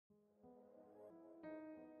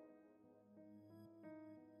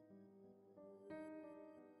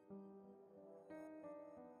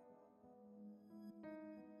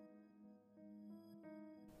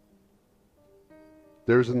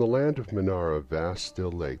There is in the land of Mnar a vast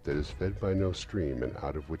still lake that is fed by no stream and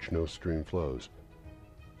out of which no stream flows.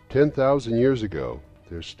 10,000 years ago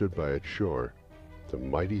there stood by its shore the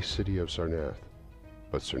mighty city of Sarnath,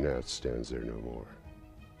 but Sarnath stands there no more.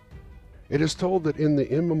 It is told that in the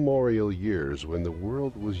immemorial years when the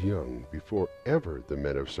world was young, before ever the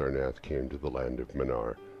men of Sarnath came to the land of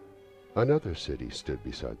Mnar, another city stood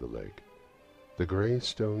beside the lake, the gray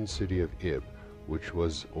stone city of Ib, which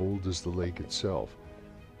was old as the lake itself,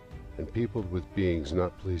 and peopled with beings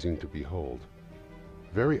not pleasing to behold.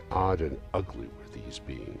 Very odd and ugly were these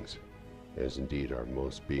beings, as indeed are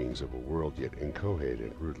most beings of a world yet inchoate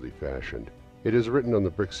and rudely fashioned. It is written on the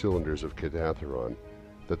brick cylinders of Kadatheron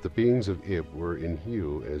that the beings of Ib were in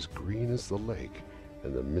hue as green as the lake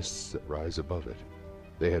and the mists that rise above it.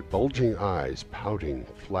 They had bulging eyes, pouting,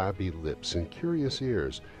 flabby lips, and curious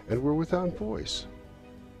ears, and were without voice.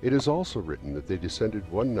 It is also written that they descended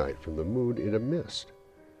one night from the moon in a mist,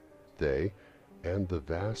 they and the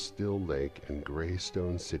vast still lake and gray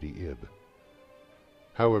stone city Ib.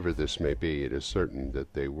 However this may be, it is certain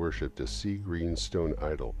that they worshipped a sea-green stone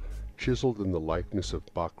idol, chiseled in the likeness of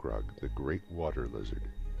Bokrug, the great water lizard,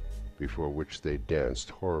 before which they danced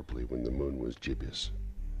horribly when the moon was gibbous.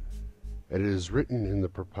 And it is written in the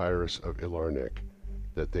papyrus of Ilarnek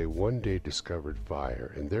that they one day discovered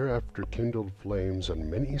fire, and thereafter kindled flames on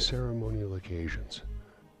many ceremonial occasions.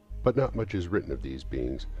 But not much is written of these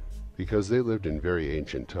beings, because they lived in very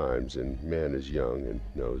ancient times, and man is young and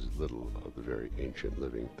knows little of the very ancient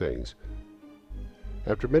living things.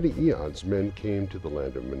 After many eons, men came to the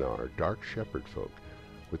land of Mnar, dark shepherd folk,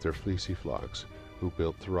 with their fleecy flocks, who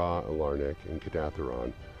built Thraa, Ilarnek, and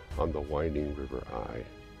Kadatheron on the winding river Ai.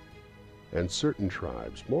 And certain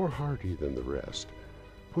tribes, more hardy than the rest,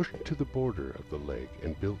 pushed to the border of the lake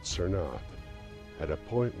and built Sarnath, at a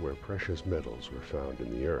point where precious metals were found in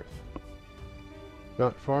the earth.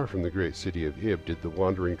 Not far from the great city of Ib did the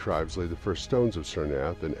wandering tribes lay the first stones of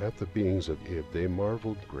Sarnath, and at the beings of Ib they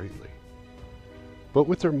marveled greatly. But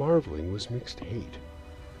with their marveling was mixed hate,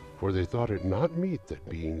 for they thought it not meet that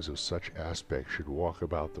beings of such aspect should walk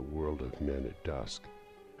about the world of men at dusk.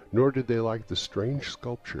 Nor did they like the strange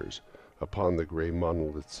sculptures upon the gray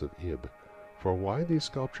monoliths of Ib, for why these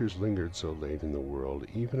sculptures lingered so late in the world,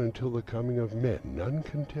 even until the coming of men, none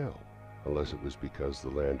can tell, unless it was because the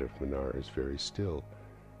land of Mnar is very still,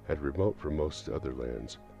 and remote from most other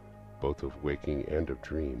lands, both of waking and of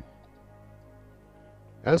dream.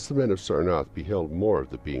 As the men of Sarnath beheld more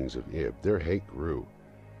of the beings of Ib, their hate grew,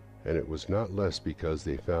 and it was not less because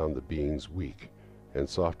they found the beings weak, and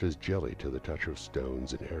soft as jelly to the touch of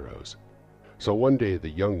stones and arrows. So one day the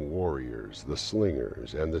young warriors, the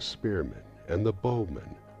slingers, and the spearmen, and the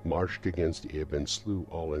bowmen marched against Ib and slew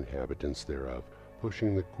all inhabitants thereof,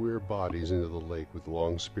 pushing the queer bodies into the lake with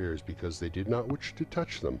long spears because they did not wish to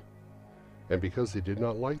touch them, and because they did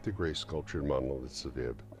not like the gray sculptured monoliths of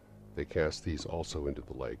Ib. They cast these also into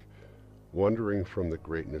the lake, wondering from the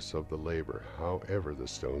greatness of the labor, however the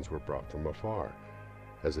stones were brought from afar,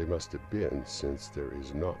 as they must have been, since there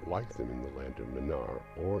is not like them in the land of Mnar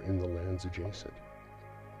or in the lands adjacent.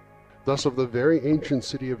 Thus of the very ancient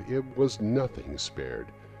city of Ib was nothing spared,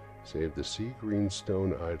 save the sea-green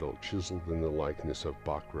stone idol chiseled in the likeness of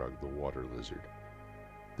Bokrug, the water lizard.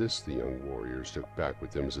 This the young warriors took back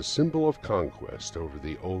with them as a symbol of conquest over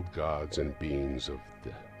the old gods and beings of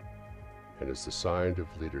the, and as the sign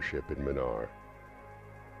of leadership in Mnar.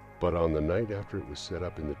 But on the night after it was set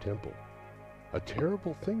up in the temple, a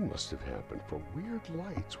terrible thing must have happened, for weird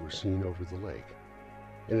lights were seen over the lake,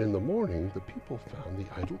 and in the morning the people found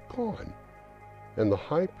the idol gone, and the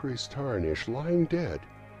high priest Tarnish lying dead,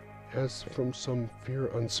 as from some fear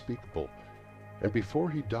unspeakable, and before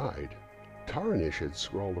he died, Tarnish had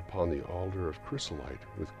scrawled upon the altar of chrysolite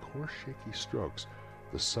with coarse shaky strokes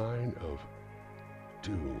the sign of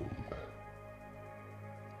doom.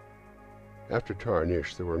 After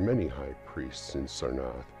Tarnish there were many high priests in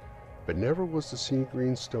Sarnath, but never was the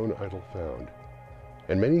sea-green stone idol found,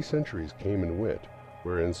 and many centuries came and went,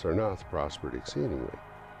 wherein Sarnath prospered exceedingly,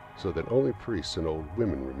 so that only priests and old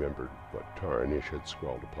women remembered what Tarnish had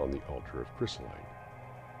scrawled upon the altar of chrysolite.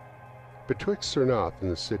 Betwixt Sarnath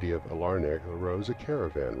and the city of Ilarnek arose a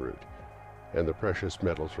caravan route, and the precious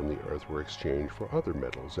metals from the earth were exchanged for other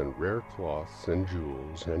metals, and rare cloths, and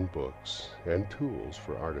jewels, and books, and tools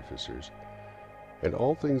for artificers, and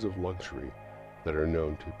all things of luxury that are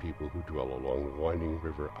known to people who dwell along the winding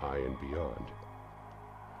river Ai and beyond.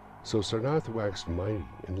 So Sarnath waxed mighty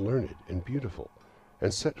and learned and beautiful,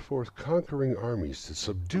 and set forth conquering armies to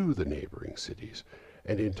subdue the neighboring cities,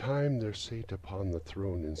 and in time there sate upon the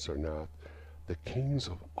throne in Sarnath the kings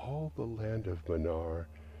of all the land of Mnar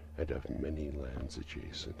and of many lands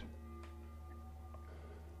adjacent.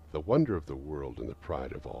 The wonder of the world and the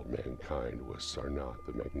pride of all mankind was Sarnath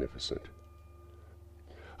the Magnificent.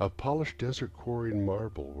 Of polished desert quarried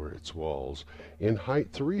marble were its walls, in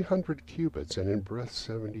height 300 cubits and in breadth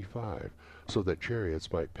 75, so that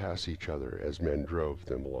chariots might pass each other as men drove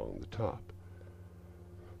them along the top.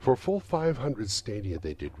 For full 500 stadia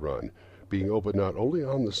they did run, being open not only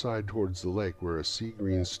on the side towards the lake where a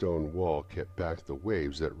sea-green stone wall kept back the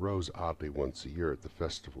waves that rose oddly once a year at the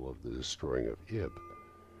festival of the destroying of Ib.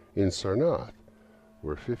 In Sarnath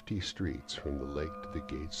were 50 streets from the lake to the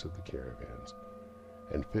gates of the caravans,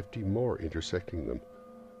 and 50 more intersecting them.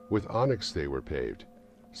 With onyx they were paved,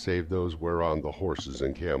 save those whereon the horses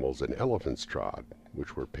and camels and elephants trod,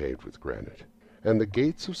 which were paved with granite. And the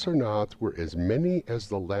gates of Sarnath were as many as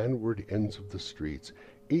the landward ends of the streets,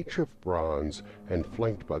 each of bronze, and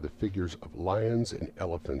flanked by the figures of lions and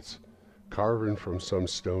elephants, carven from some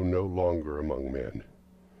stone no longer among men.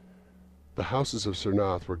 The houses of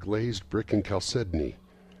Sarnath were glazed brick and chalcedony,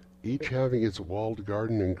 each having its walled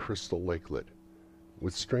garden and crystal lakelet.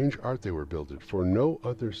 With strange art they were builded, for no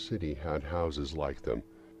other city had houses like them,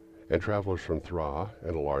 and travelers from Thraa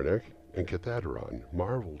and Ilarnek and Kadatheron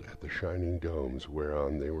marveled at the shining domes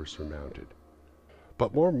whereon they were surmounted.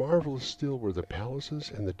 But more marvelous still were the palaces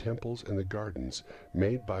and the temples and the gardens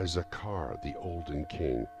made by Zakar, the olden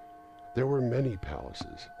king. There were many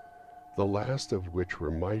palaces, the last of which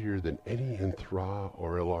were mightier than any in Thraa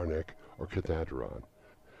or Ilarnek or Kadatheron.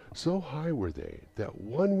 So high were they that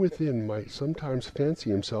one within might sometimes fancy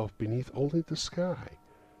himself beneath only the sky.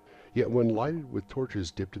 Yet when lighted with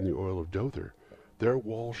torches dipped in the oil of Dother, their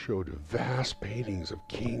walls showed vast paintings of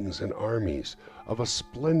kings and armies, of a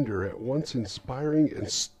splendor at once inspiring and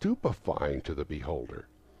stupefying to the beholder.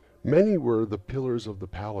 Many were the pillars of the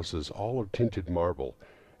palaces, all of tinted marble,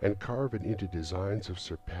 and carven into designs of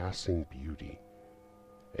surpassing beauty.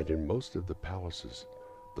 And in most of the palaces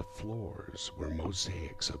the floors were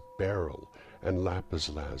mosaics of beryl and lapis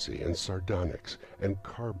lazuli and sardonyx and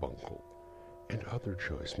carbuncle, and other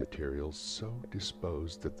choice materials so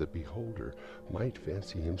disposed that the beholder might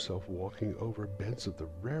fancy himself walking over beds of the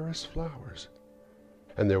rarest flowers.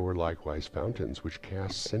 And there were likewise fountains which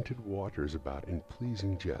cast scented waters about in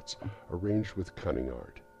pleasing jets, arranged with cunning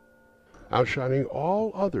art. Outshining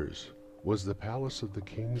all others was the palace of the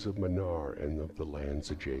kings of Mnar and of the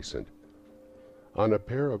lands adjacent. On a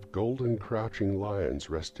pair of golden crouching lions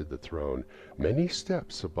rested the throne, many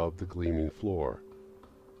steps above the gleaming floor.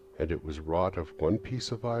 And it was wrought of one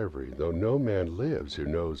piece of ivory, though no man lives who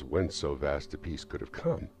knows whence so vast a piece could have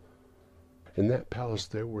come. In that palace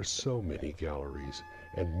there were so many galleries,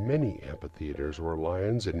 and many amphitheaters where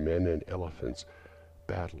lions and men and elephants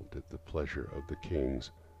battled at the pleasure of the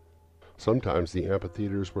kings. Sometimes the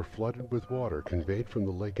amphitheaters were flooded with water conveyed from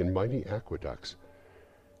the lake in mighty aqueducts,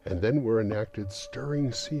 and then were enacted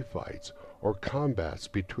stirring sea fights or combats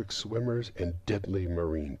betwixt swimmers and deadly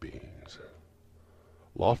marine beings.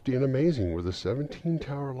 Lofty and amazing were the 17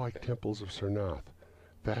 tower-like temples of Sarnath,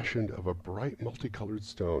 fashioned of a bright multicolored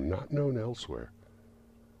stone not known elsewhere.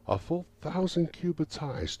 A full 1,000 cubits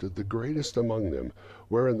high stood the greatest among them,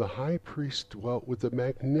 wherein the high priest dwelt with a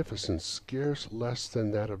magnificence scarce less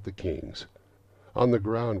than that of the kings. On the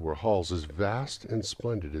ground were halls as vast and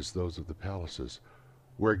splendid as those of the palaces,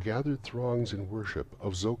 where gathered throngs in worship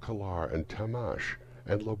of Zokalar and Tamash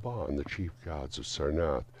and Laban, the chief gods of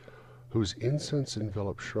Sarnath, whose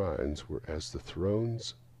incense-enveloped shrines were as the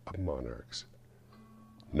thrones of monarchs.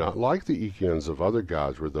 Not like the Echians of other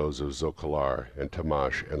gods were those of Zokalar and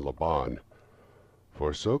Tamash and Laban,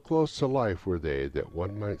 for so close to life were they that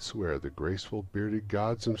one might swear the graceful bearded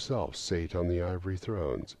gods themselves sate on the ivory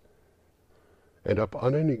thrones. And up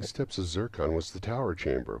unending steps of zircon was the tower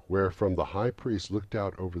chamber, where from the high priest looked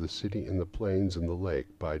out over the city and the plains and the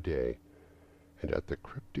lake by day, and at the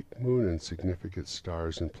cryptic moon and significant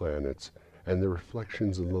stars and planets, and the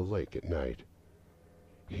reflections in the lake at night.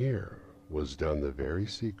 Here was done the very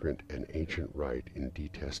secret and ancient rite in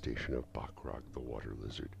detestation of Bokrug the water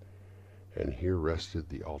lizard, and here rested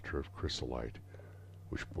the altar of chrysolite,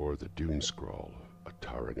 which bore the doom scroll of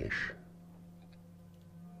Taranish.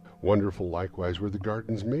 Wonderful likewise were the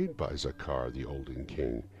gardens made by Zakar, the olden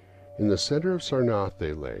king. In the center of Sarnath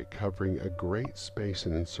they lay, covering a great space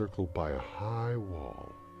and encircled by a high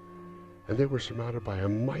wall, and they were surmounted by a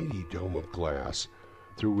mighty dome of glass,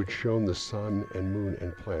 through which shone the sun and moon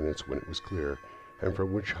and planets when it was clear, and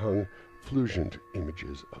from which hung fulgent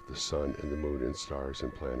images of the sun and the moon and stars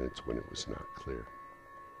and planets when it was not clear.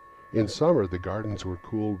 In summer the gardens were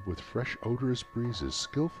cooled with fresh odorous breezes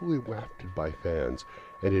skillfully wafted by fans,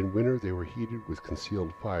 and in winter they were heated with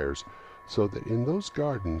concealed fires, so that in those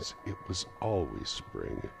gardens it was always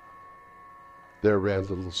spring. There ran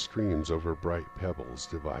little streams over bright pebbles,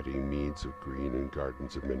 dividing meads of green and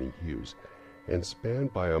gardens of many hues, and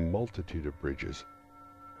spanned by a multitude of bridges.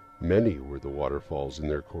 Many were the waterfalls in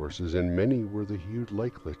their courses, and many were the hued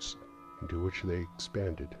lakelets into which they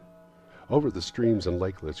expanded. Over the streams and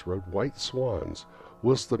lakelets rode white swans,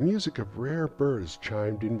 whilst the music of rare birds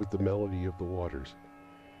chimed in with the melody of the waters.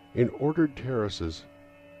 In ordered terraces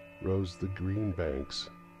rose the green banks,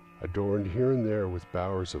 adorned here and there with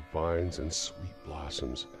bowers of vines and sweet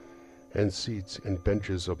blossoms, and seats and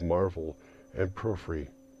benches of marble and porphyry.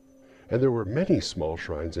 And there were many small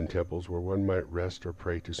shrines and temples where one might rest or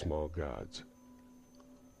pray to small gods.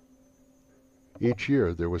 Each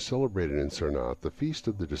year there was celebrated in Sarnath the feast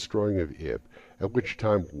of the destroying of Ib, at which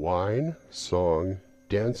time wine, song,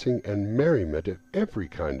 dancing, and merriment of every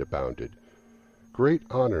kind abounded. Great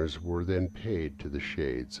honors were then paid to the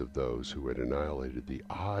shades of those who had annihilated the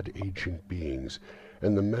odd ancient beings,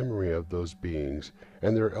 and the memory of those beings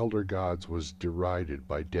and their elder gods was derided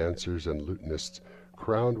by dancers and lutanists,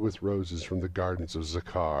 crowned with roses from the gardens of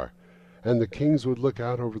Zakar, and the kings would look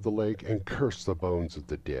out over the lake and curse the bones of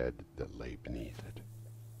the dead that lay beneath it.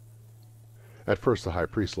 At first the high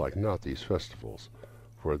priest liked not these festivals,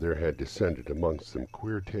 for there had descended amongst them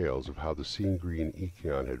queer tales of how the sea-green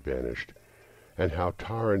Ichion had vanished, and how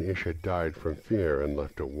Tar and Ish had died from fear and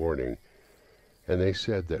left a warning, and they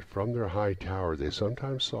said that from their high tower they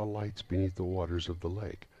sometimes saw lights beneath the waters of the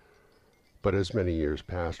lake. But as many years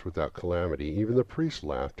passed without calamity, even the priests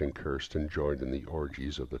laughed and cursed and joined in the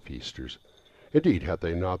orgies of the feasters. Indeed, had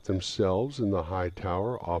they not themselves in the high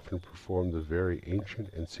tower often performed the very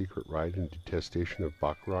ancient and secret rite in detestation of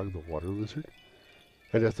Bokrug the water lizard?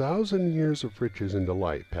 And 1,000 years of riches and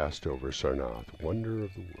delight passed over Sarnath, wonder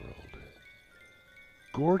of the world.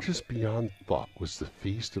 Gorgeous beyond thought was the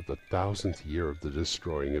feast of the 1,000th year of the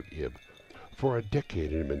destroying of Ib. For a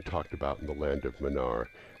decade it had been talked about in the land of Mnar,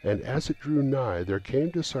 and as it drew nigh there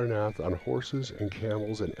came to Sarnath on horses and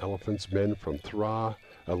camels and elephants men from Thraa,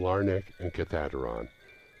 Ilarnek, and Kadatheron,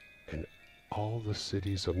 and all the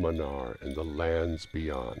cities of Mnar and the lands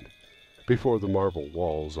beyond. Before the marble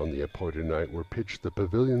walls on the appointed night were pitched the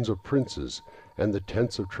pavilions of princes and the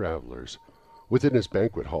tents of travelers. Within his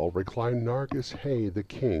banquet hall reclined Nargis Hay the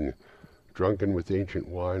king, drunken with ancient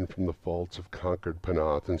wine from the vaults of conquered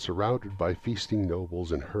Panath, and surrounded by feasting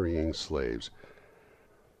nobles and hurrying slaves.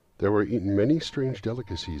 There were eaten many strange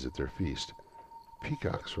delicacies at their feast: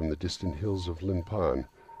 peacocks from the distant hills of Linpan,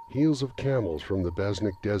 heels of camels from the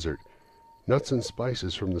Basnic desert, nuts and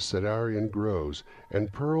spices from the Sedarian groves,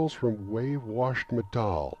 and pearls from wave-washed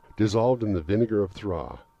metal, dissolved in the vinegar of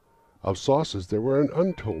Thraa. Of sauces there were an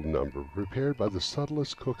untold number, prepared by the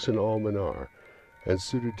subtlest cooks in all Mnar, and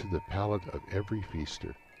suited to the palate of every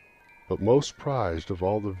feaster. But most prized of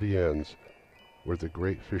all the viands were the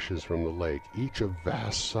great fishes from the lake, each of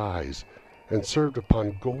vast size, and served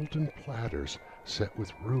upon golden platters set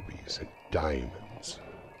with rubies and diamonds.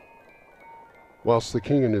 Whilst the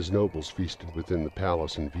king and his nobles feasted within the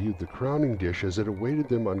palace and viewed the crowning dish as it awaited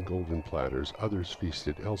them on golden platters, others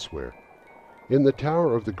feasted elsewhere. In the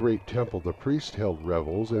tower of the great temple the priests held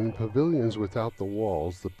revels, and in pavilions without the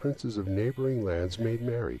walls the princes of neighboring lands made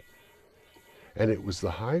merry. And it was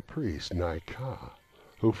the high priest Naika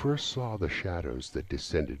who first saw the shadows that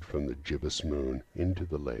descended from the gibbous moon into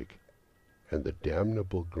the lake, and the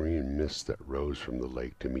damnable green mist that rose from the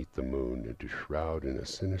lake to meet the moon and to shroud in a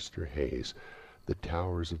sinister haze the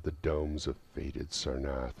towers of the domes of fated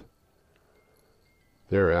Sarnath.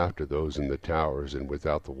 Thereafter those in the towers and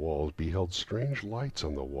without the walls beheld strange lights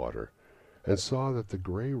on the water, and saw that the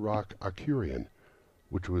grey rock Akurian,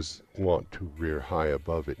 which was wont to rear high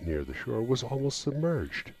above it near the shore, was almost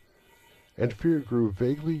submerged. And fear grew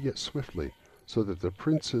vaguely yet swiftly, so that the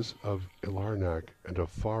princes of Ilarnek and of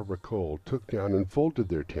Far Rakol took down and folded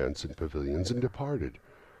their tents and pavilions and departed,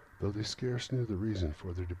 though they scarce knew the reason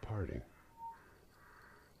for their departing.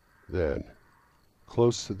 Then,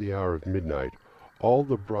 close to the hour of midnight, all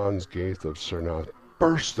the bronze gates of Sarnath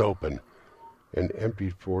burst open, and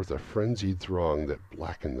emptied forth a frenzied throng that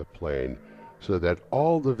blackened the plain, so that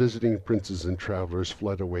all the visiting princes and travelers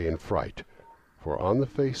fled away in fright, for on the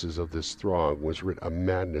faces of this throng was writ a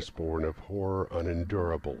madness born of horror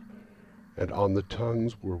unendurable, and on the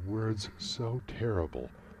tongues were words so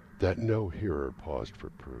terrible that no hearer paused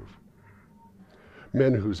for proof.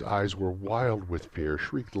 Men whose eyes were wild with fear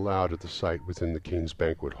shrieked aloud at the sight within the king's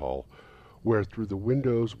banquet hall, where through the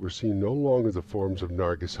windows were seen no longer the forms of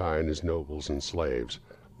Nargis-Hai and his nobles and slaves,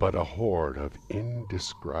 but a horde of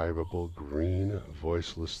indescribable green,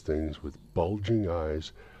 voiceless things with bulging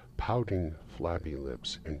eyes, pouting, flabby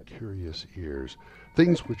lips and curious ears,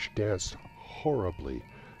 things which danced horribly,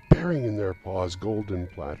 bearing in their paws golden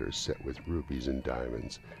platters set with rubies and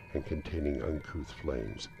diamonds, and containing uncouth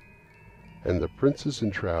flames. And the princes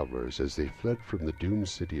and travelers, as they fled from the doomed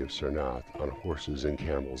city of Sarnath on horses and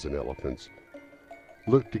camels and elephants,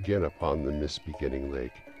 looked again upon the mist-beginning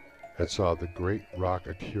lake, and saw the great rock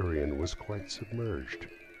Acurion was quite submerged.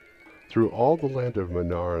 Through all the land of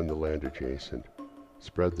Mnar and the land adjacent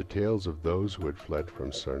spread the tales of those who had fled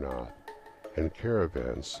from Sarnath, and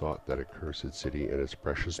caravans sought that accursed city and its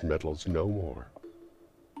precious metals no more.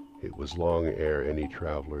 It was long ere any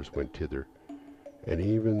travelers went thither, and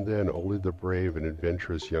even then only the brave and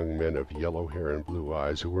adventurous young men of yellow hair and blue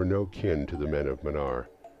eyes who were no kin to the men of Mnar.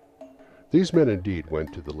 These men indeed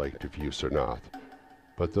went to the lake to view Sarnath,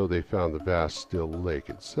 but though they found the vast still lake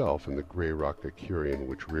itself and the grey rock Acurion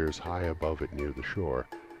which rears high above it near the shore,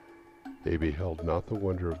 they beheld not the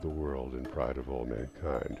wonder of the world and pride of all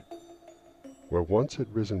mankind. Where once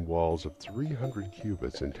had risen walls of 300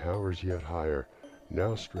 cubits and towers yet higher,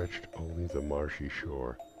 now stretched only the marshy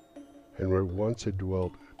shore, and where once had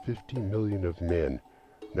dwelt 50 million of men,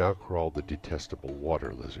 now crawled the detestable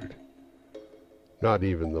water lizard. Not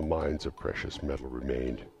even the mines of precious metal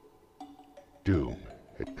remained. Doom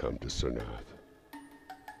had come to Sarnath.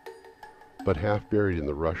 But half buried in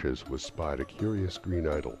the rushes was spied a curious green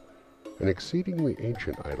idol, an exceedingly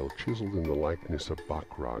ancient idol chiseled in the likeness of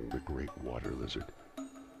Bokrug, the great water lizard.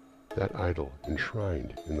 That idol,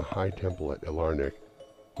 enshrined in the high temple at Ilarnek,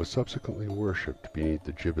 was subsequently worshipped beneath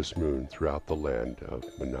the gibbous moon throughout the land of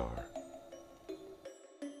Mnar.